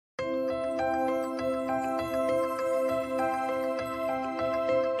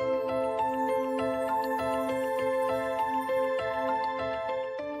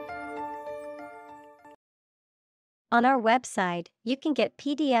On our website, you can get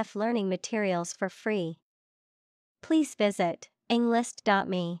PDF learning materials for free. Please visit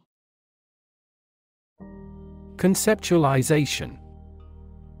englist.me. Conceptualization.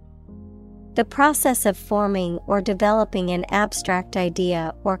 The process of forming or developing an abstract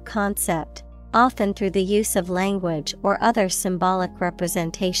idea or concept, often through the use of language or other symbolic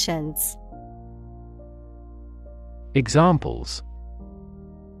representations. Examples: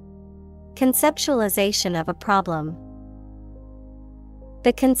 conceptualization of a problem.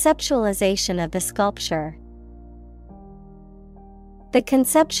 The conceptualization of the sculpture. The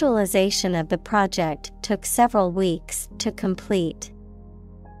conceptualization of the project took several weeks to complete.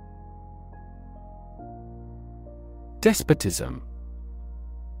 Despotism.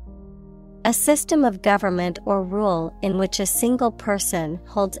 A system of government or rule in which a single person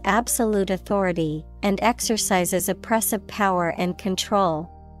holds absolute authority and exercises oppressive power and control,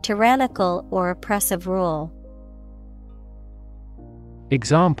 tyrannical or oppressive rule.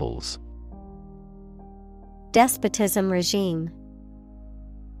 Examples: despotism regime.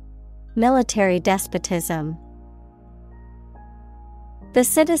 Military despotism. The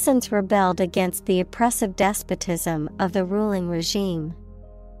citizens rebelled against the oppressive despotism of the ruling regime.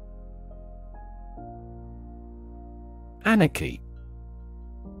 Anarchy.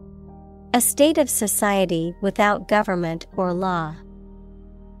 A state of society without government or law.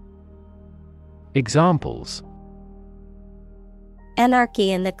 Examples: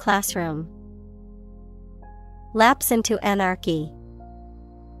 anarchy in the classroom. Lapse into anarchy.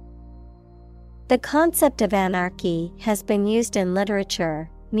 The concept of anarchy has been used in literature,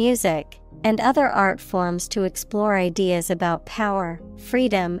 music, and other art forms to explore ideas about power,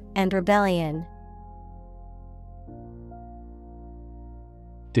 freedom, and rebellion.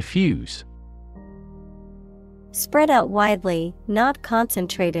 Diffuse. Spread out widely, not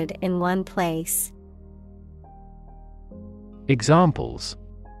concentrated in one place. Examples: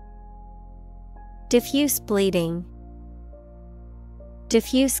 diffuse bleeding.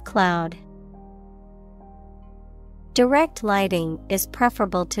 Diffuse cloud. Direct lighting is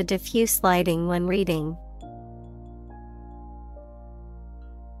preferable to diffuse lighting when reading.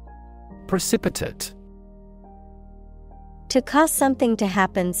 Precipitate. To cause something to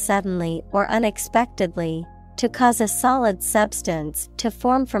happen suddenly or unexpectedly, to cause a solid substance to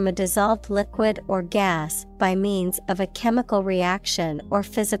form from a dissolved liquid or gas by means of a chemical reaction or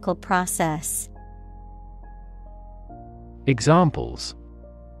physical process. Examples: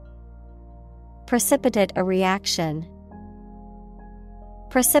 precipitate a reaction.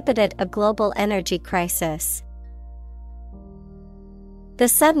 Precipitate a global energy crisis. The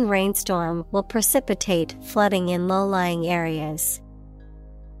sudden rainstorm will precipitate flooding in low-lying areas.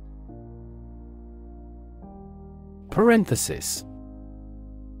 Parenthesis.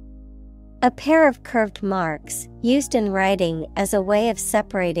 A pair of curved marks, used in writing as a way of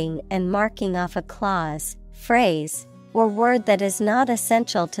separating and marking off a clause, phrase, or word that is not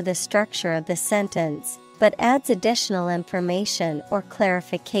essential to the structure of the sentence, but adds additional information or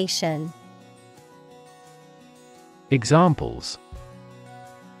clarification. Examples: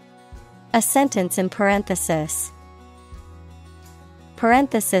 a sentence in parenthesis.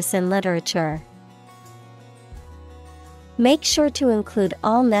 Parenthesis in literature. Make sure to include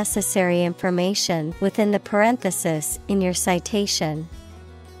all necessary information within the parenthesis in your citation.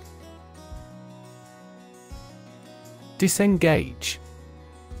 Disengage.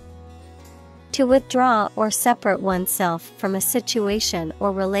 To withdraw or separate oneself from a situation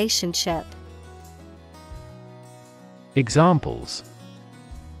or relationship. Examples: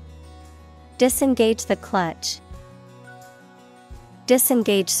 disengage the clutch.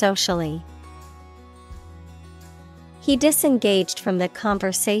 Disengage socially. He disengaged from the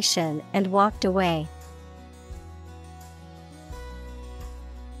conversation and walked away.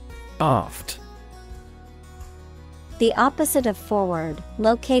 Aft. The opposite of forward,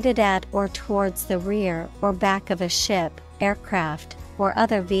 located at or towards the rear or back of a ship, aircraft, or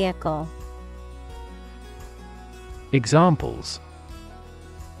other vehicle. Examples: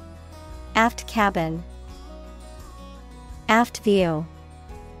 aft cabin. Aft view.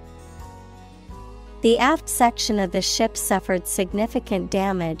 The aft section of the ship suffered significant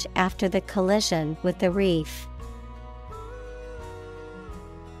damage after the collision with the reef.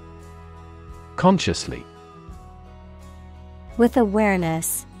 Consciously. With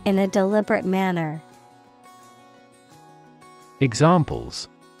awareness, in a deliberate manner. Examples: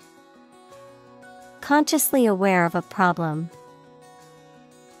 consciously aware of a problem.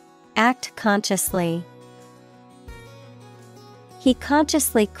 Act consciously. He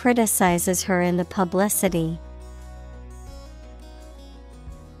consciously criticizes her in the publicity.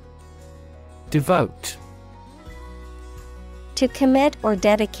 Devote. To commit or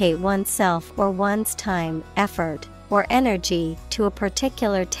dedicate oneself or one's time, effort, or energy to a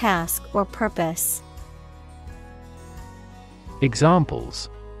particular task or purpose. Examples: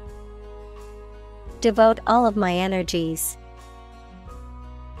 Devote all of my energies.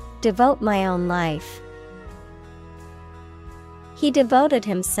 Devote my own life. He devoted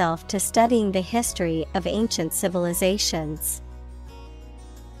himself to studying the history of ancient civilizations.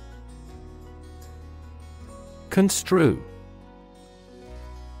 Construe.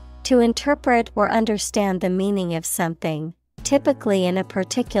 To interpret or understand the meaning of something, typically in a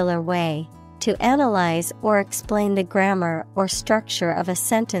particular way. To analyze or explain the grammar or structure of a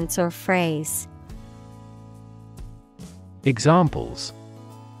sentence or phrase. Examples: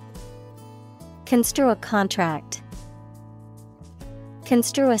 Construe a contract.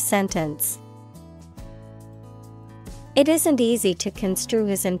 Construe a sentence. It isn't easy to construe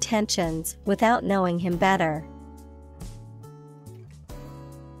his intentions without knowing him better.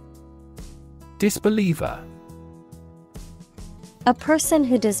 Disbeliever. A person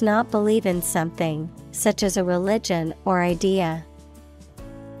who does not believe in something, such as a religion or idea.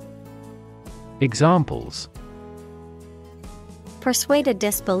 Examples: Persuade a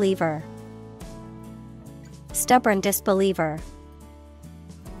disbeliever. Stubborn disbeliever.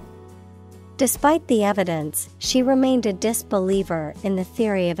 Despite the evidence, she remained a disbeliever in the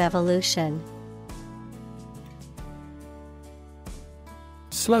theory of evolution.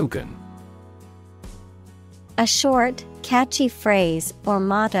 Slogan. A short, catchy phrase or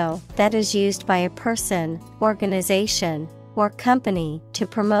motto that is used by a person, organization, or company to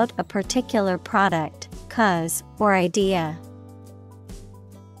promote a particular product, cause, or idea.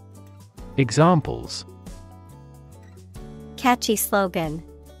 Examples: Catchy slogan.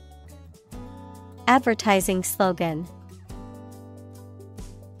 Advertising slogan.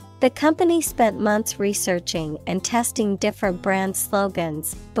 The company spent months researching and testing different brand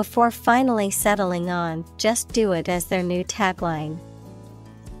slogans before finally settling on "Just do it" as their new tagline.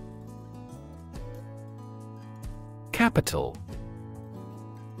 Capitol.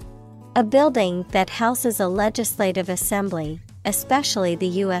 A building that houses a legislative assembly, especially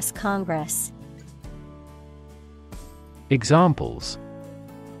the U.S. Congress. Examples: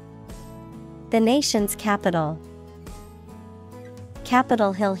 The nation's capital.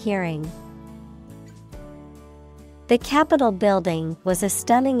 Capitol Hill hearing. The Capitol building was a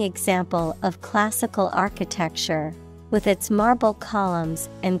stunning example of classical architecture, with its marble columns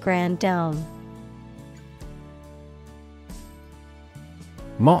and grand dome.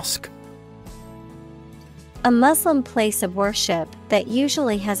 Mosque. A Muslim place of worship that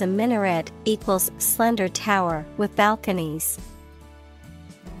usually has a minaret equals slender tower with balconies.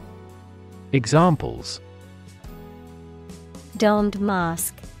 Examples: Domed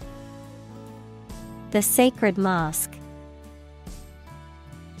mosque. The sacred mosque.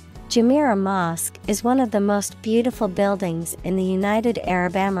 Jumeirah Mosque is one of the most beautiful buildings in the United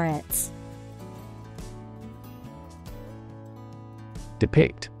Arab Emirates.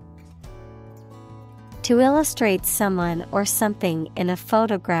 Depict. To illustrate someone or something in a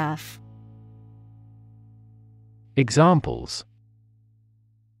photograph. Examples: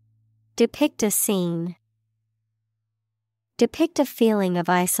 Depict a scene. Depict a feeling of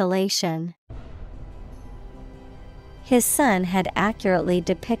isolation. His son had accurately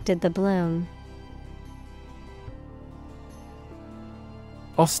depicted the bloom.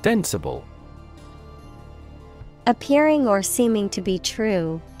 Ostensible. Appearing or seeming to be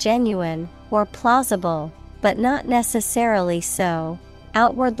true, genuine, or plausible, but not necessarily so,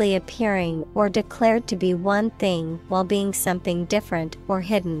 outwardly appearing or declared to be one thing while being something different or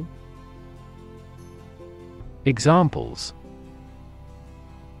hidden. Examples: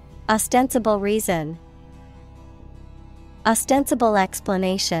 Ostensible reason. Ostensible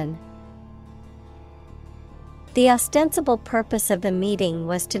explanation. The ostensible purpose of the meeting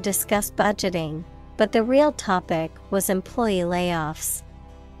was to discuss budgeting, but the real topic was employee layoffs.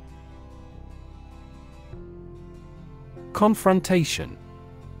 Confrontation.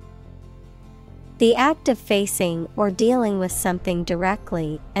 The act of facing or dealing with something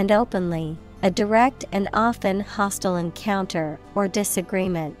directly and openly, a direct and often hostile encounter or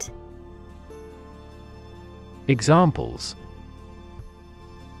disagreement. Examples: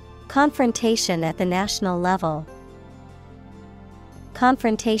 Confrontation at the national level.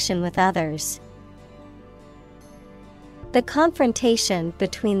 Confrontation with others. The confrontation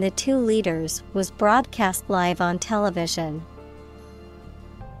between the two leaders was broadcast live on television.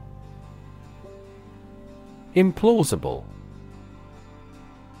 Implausible.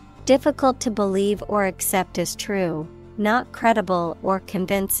 Difficult to believe or accept as true, not credible or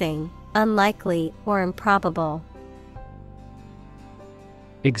convincing, unlikely or improbable.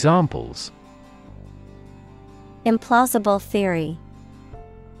 Examples: implausible theory,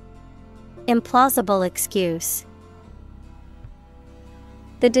 implausible excuse.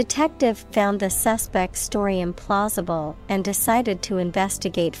 The detective found the suspect's story implausible and decided to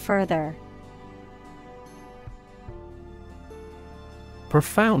investigate further.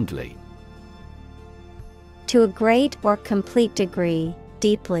 Profoundly. To a great or complete degree,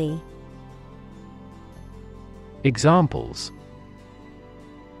 deeply. Examples: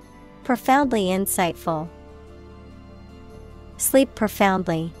 profoundly insightful, sleep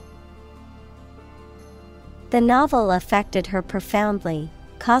profoundly. The novel affected her profoundly,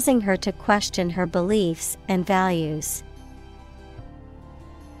 causing her to question her beliefs and values.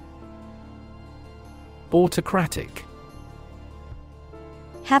 Autocratic.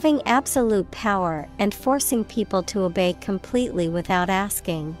 Having absolute power and forcing people to obey completely without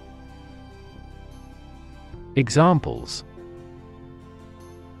asking. Examples: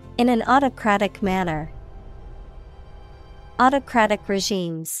 in an autocratic manner. Autocratic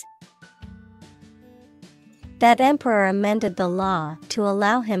regimes. That emperor amended the law to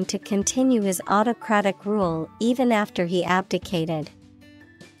allow him to continue his autocratic rule even after he abdicated.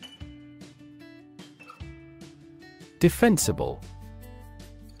 Defensible.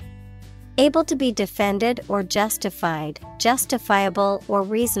 Able to be defended or justified, justifiable or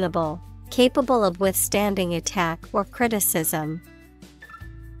reasonable, capable of withstanding attack or criticism.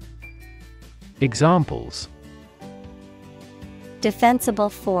 Examples: defensible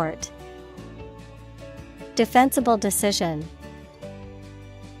fort, defensible decision.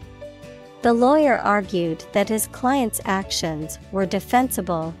 The lawyer argued that his client's actions were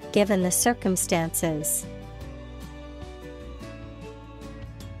defensible given the circumstances.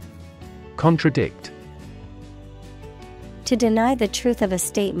 Contradict. To deny the truth of a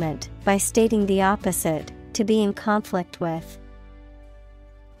statement by stating the opposite, to be in conflict with.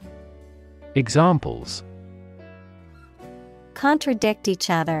 Examples: contradict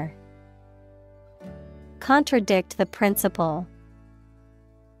each other. Contradict the principle.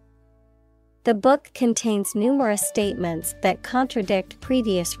 The book contains numerous statements that contradict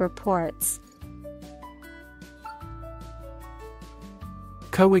previous reports.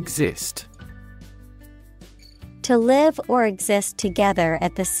 Coexist. To live or exist together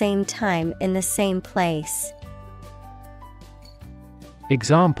at the same time in the same place.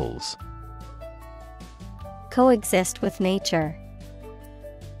 Examples: coexist with nature.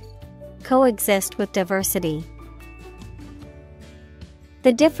 Coexist with diversity.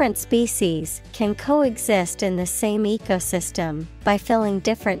 The different species can coexist in the same ecosystem by filling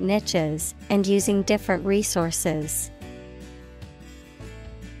different niches and using different resources.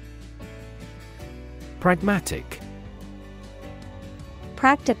 Pragmatic.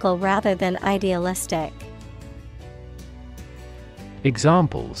 Practical rather than idealistic.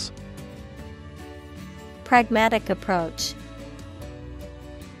 Examples: pragmatic approach.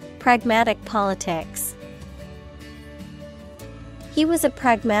 Pragmatic politics. He was a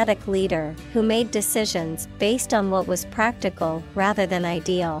pragmatic leader who made decisions based on what was practical rather than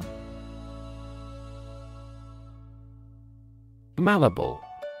ideal. Malleable.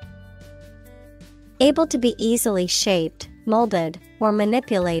 Able to be easily shaped, molded, or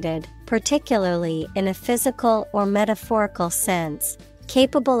manipulated, particularly in a physical or metaphorical sense,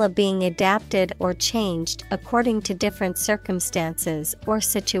 capable of being adapted or changed according to different circumstances or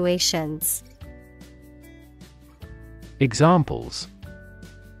situations. Examples: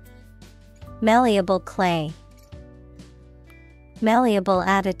 malleable clay. Malleable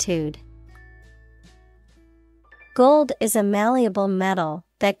attitude. Gold is a malleable metal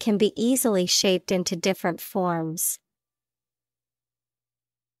that can be easily shaped into different forms.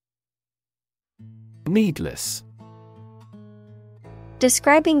 Needless.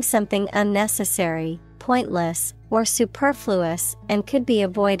 Describing something unnecessary, pointless, or superfluous and could be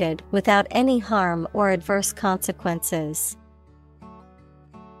avoided without any harm or adverse consequences.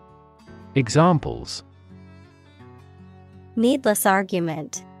 Examples: needless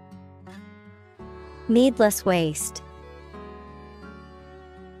argument. Needless waste.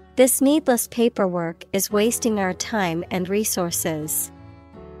 This needless paperwork is wasting our time and resources.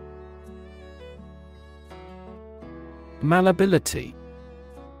 Malleability.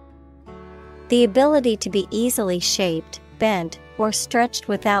 The ability to be easily shaped, bent, or stretched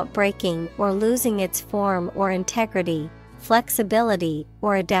without breaking or losing its form or integrity, flexibility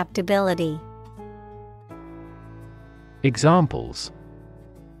or adaptability. Examples: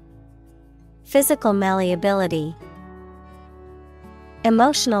 physical malleability.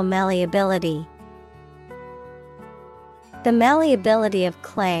 Emotional malleability. The malleability of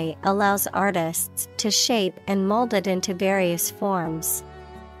clay allows artists to shape and mold it into various forms.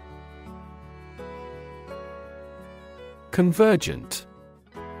 Convergent.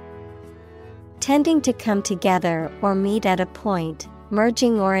 Tending to come together or meet at a point,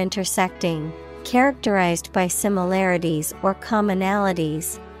 merging or intersecting, characterized by similarities or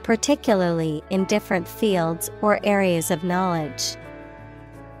commonalities, particularly in different fields or areas of knowledge.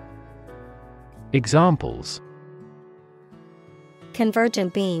 Examples: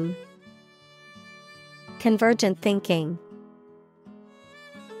 Convergent beam, convergent thinking.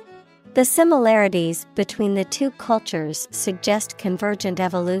 The similarities between the two cultures suggest convergent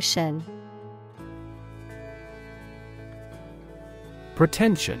evolution.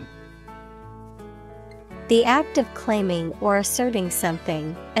 Pretension. The act of claiming or asserting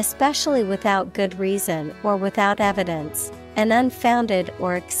something, especially without good reason or without evidence, an unfounded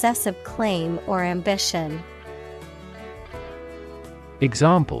or excessive claim or ambition.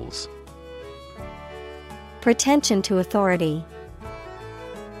 Examples: Pretension to authority,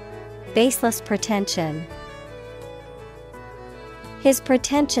 baseless pretension. His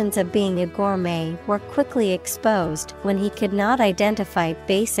pretensions of being a gourmet were quickly exposed when he could not identify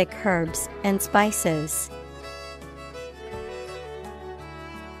basic herbs and spices.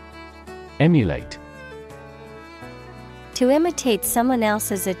 Emulate. To imitate someone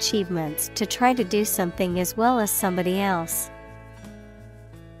else's achievements, to try to do something as well as somebody else.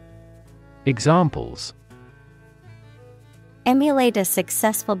 Examples: Emulate a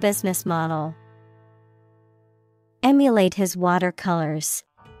successful business model. Emulate his watercolors.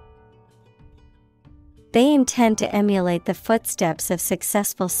 They intend to emulate the footsteps of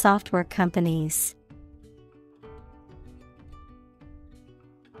successful software companies.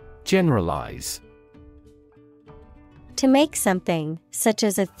 Generalize. To make something, such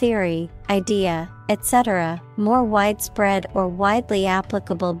as a theory, idea, etc., more widespread or widely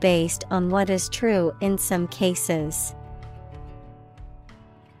applicable based on what is true in some cases.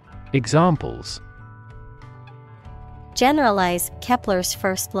 Examples: Generalize Kepler's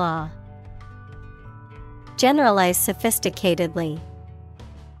first law. Generalize sophisticatedly.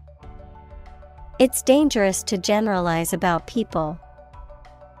 It's dangerous to generalize about people.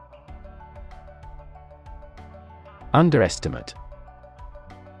 Underestimate.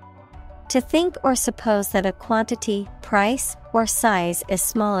 To think or suppose that a quantity, price, or size is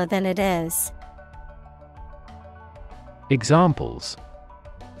smaller than it is. Examples: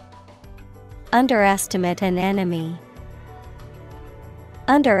 Underestimate an enemy.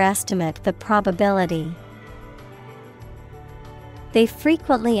 Underestimate the probability. They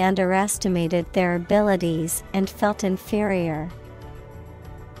frequently underestimated their abilities and felt inferior.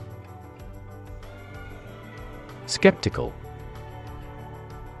 Skeptical.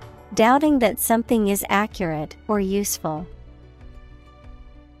 Doubting that something is accurate or useful.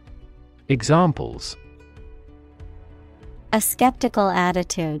 Examples: A skeptical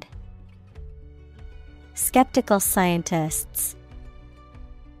attitude. Skeptical scientists.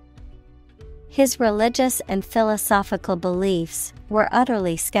 His religious and philosophical beliefs were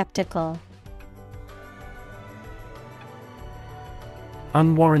utterly skeptical.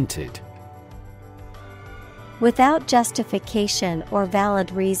 Unwarranted. Without justification or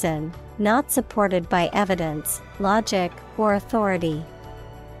valid reason, not supported by evidence, logic, or authority.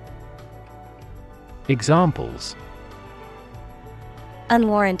 Examples: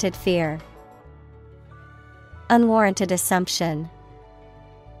 Unwarranted fear. Unwarranted assumption.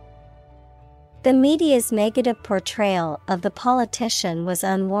 The media's negative portrayal of the politician was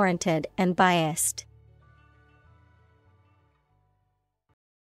unwarranted and biased.